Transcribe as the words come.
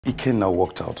Ike now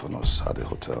walked out on us at the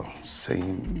hotel,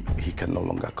 saying he can no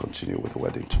longer continue with the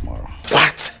wedding tomorrow.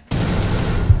 What?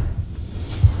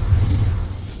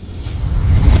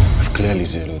 I've clearly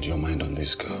zeroed your mind on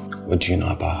this girl. What do you know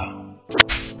about her?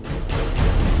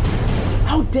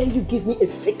 How dare you give me a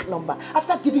fake number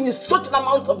after giving you such an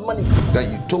amount of money?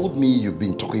 That you told me you've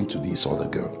been talking to this other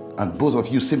girl, and both of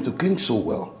you seem to cling so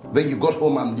well. Then you got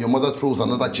home and your mother throws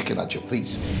another chicken at your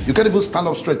face. You can't even stand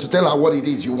up straight to tell her what it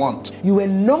is you want. You were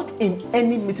not in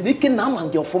any meeting. Ikenam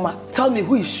and your former. Tell me,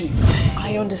 who is she?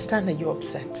 I understand that you're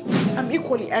upset. I'm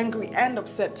equally angry and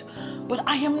upset. But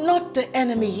I am not the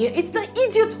enemy here. It's the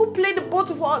idiot who played the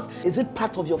both of us. Is it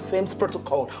part of your firm's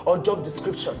protocol or job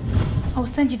description? I'll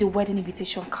send you the wedding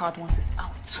invitation card once it's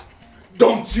out.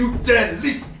 Don't you dare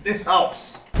leave this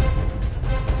house!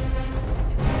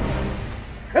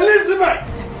 Elizabeth!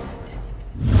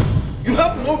 You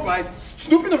have no right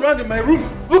snooping around in my room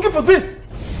looking for this!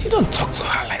 You don't talk to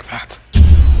her like that.